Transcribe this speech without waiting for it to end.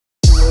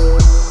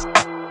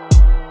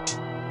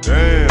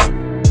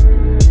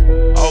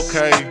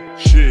Okay,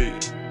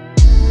 shit.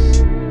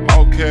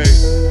 Okay.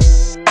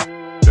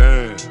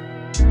 Damn.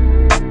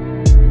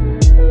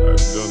 I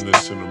haven't done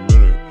this in a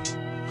minute.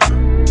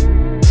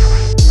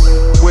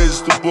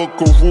 Where's the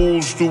book of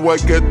rules? Do I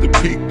get to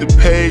peek the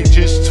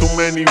pages? Too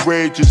many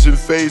rages and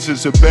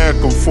phases of back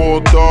and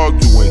forth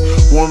arguing.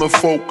 Wanna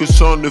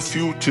focus on the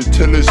future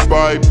till it's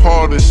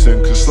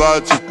bipartisan, cause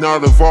logic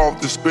not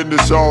evolved, it's been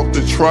dissolved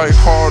to try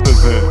harder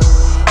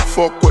than.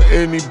 Fuck what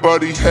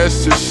anybody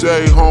has to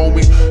say,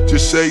 homie.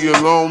 Just say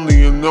you're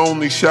lonely and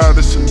only shout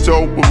at some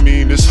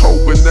dopamine. It's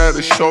hoping that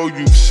a show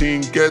you've seen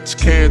gets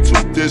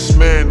cancelled,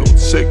 dismantled.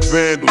 Sick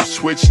vandals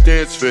switch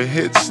stance for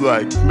hits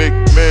like Mick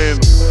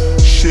Mantle.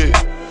 Shit,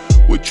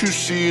 what you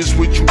see is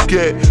what you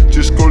get.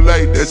 Just go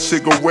light that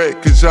cigarette,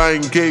 cause I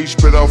engage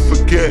but I'll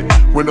forget.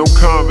 When no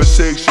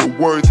conversation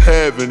worth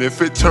having,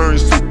 if it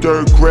turns to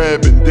dirt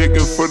grabbing,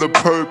 digging for the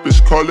purpose,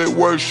 call it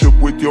worship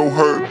with your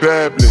hurt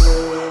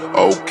babbling.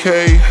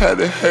 Okay, how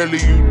the hell are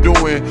you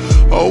doing?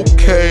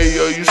 Okay,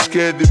 are you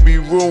scared to be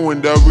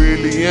ruined? I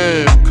really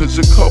am. Cause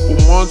a couple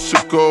months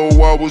ago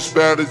I was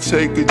about to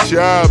take a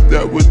job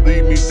that would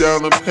lead me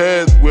down a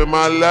path where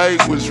my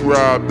light was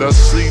robbed. I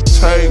sleep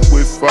tight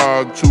with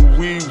fog to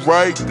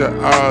rewrite the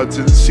odds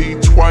and see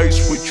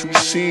twice what you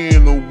see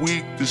in a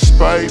week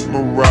despite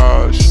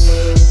mirage.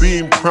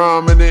 Being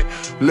prominent,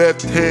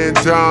 left hand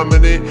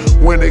dominant.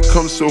 When it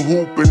comes to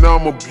hooping,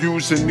 I'm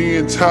abusing the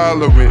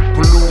intolerant.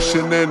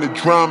 Pollution and the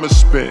drama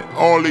spent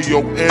all of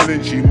your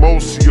energy,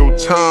 most of your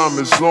time.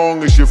 As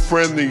long as you're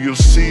friendly, you'll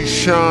see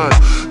shine.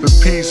 The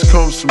peace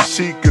comes from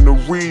seeking a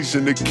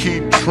reason to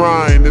keep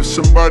trying. If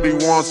somebody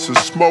wants to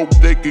smoke,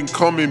 they can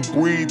come and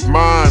breathe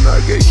mine.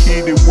 I get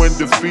heated when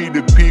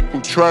defeated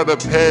people try to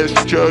pass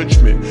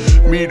judgment.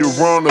 Me to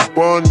run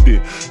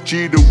abundant,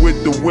 Jeter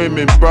with the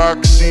women,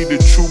 Rah-c the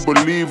true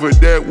believer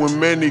that when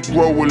many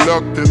grow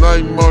reluctant,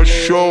 I must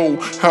show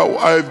how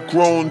I've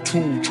grown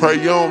to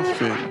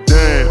triumphant.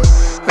 Damn,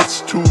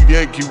 that's two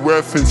Yankee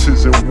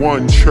references in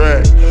one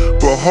track.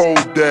 Behold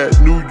that,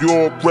 New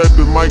York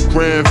reppin' my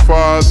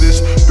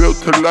grandfathers. Built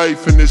to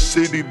life in a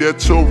city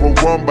that's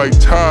overrun by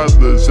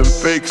toddlers and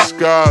fake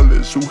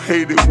scholars who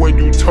hate it when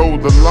you toe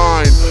the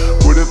line.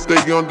 But if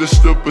they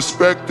understood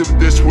perspective,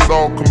 this would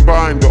all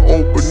combine to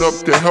open up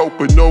to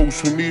helping those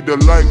who need a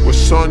light where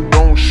sun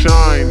don't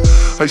shine.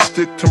 I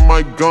stick to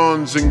my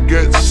guns and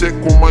get sick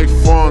with my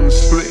funds.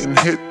 Split and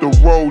hit the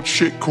road,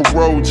 shit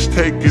corrodes,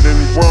 take it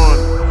and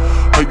run.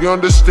 I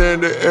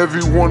understand that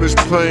everyone is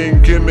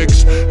playing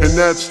gimmicks, and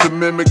that's to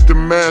mimic the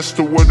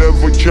master,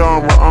 whatever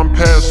genre I'm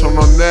passing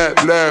on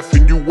that.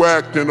 Laughing, you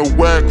act in a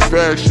whack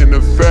fashion.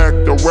 In fact,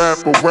 I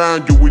wrap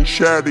around you and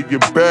shatter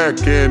your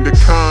back and the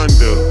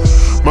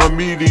kinda. My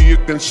media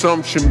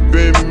consumption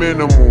been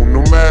minimal.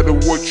 No matter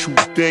what you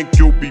think,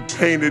 you'll be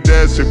painted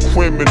as a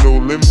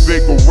criminal.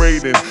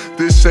 Invigorating,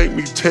 this ain't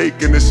me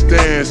taking a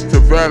stance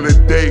to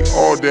validate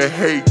all the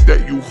hate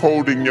that you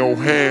hold in your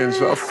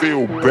hands. I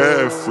feel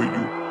bad for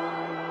you.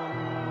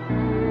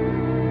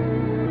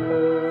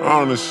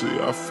 Honestly,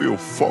 I feel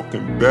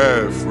fucking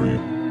bad for you.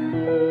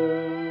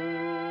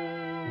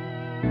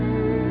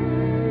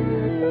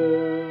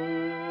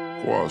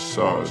 Go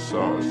outside.